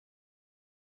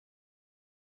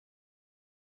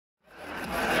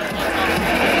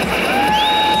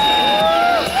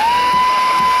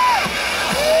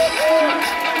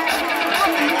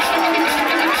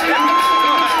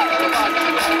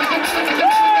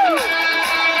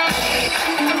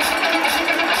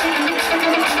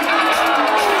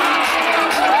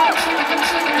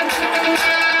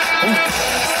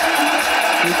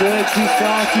big, too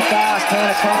strong, too fast.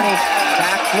 Hannah Carney,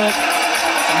 backflip,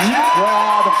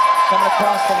 grab, coming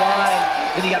across the line.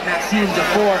 Then you got Maxime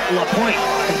Dufour-Lapointe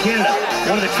from Canada,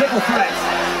 one of the triple threats.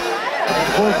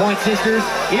 The 4-point sisters,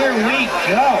 here we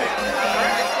go.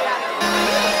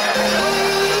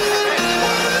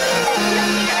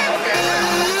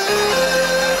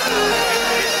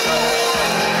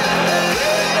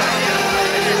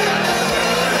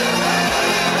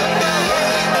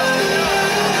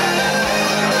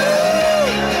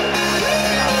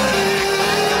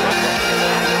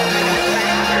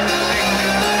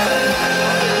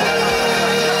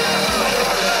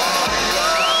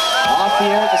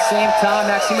 Here at the same time,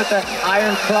 Maxime with the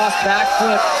iron cross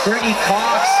backflip, Brittany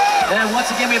Cox. Then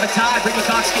once again we have a tie. Brittany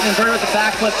Cox getting inverted with the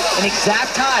backflip. An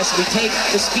exact tie, so we take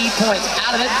the speed points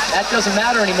out of it. That doesn't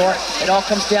matter anymore. It all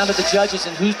comes down to the judges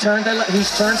and whose turns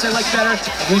they like better, and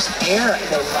whose air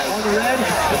they like. On the red,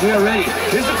 and we are ready.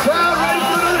 Here's the crowd ready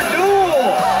for another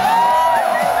duel.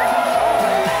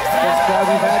 Best crowd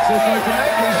we've had so far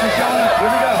tonight. Thanks for showing up.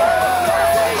 Here we go.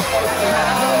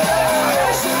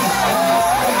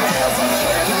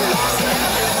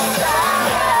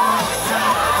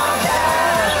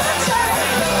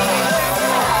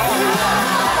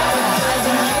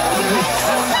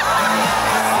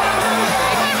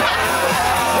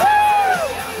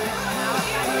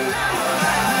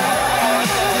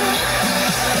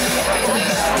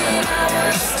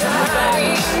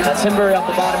 That's Himbury off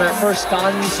the bottom there first,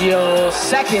 Gonzio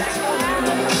second,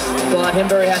 but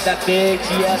Himbury had that big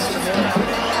GS in the middle.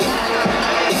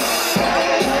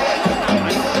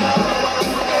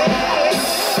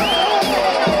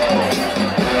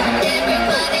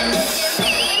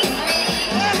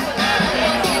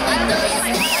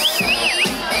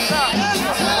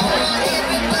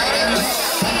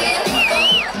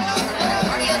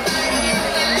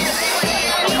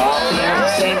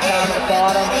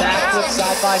 Bottom, backflip,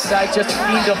 side by side, just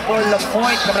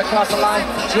Dufour-Lapointe coming across the line,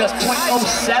 just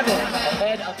 .07.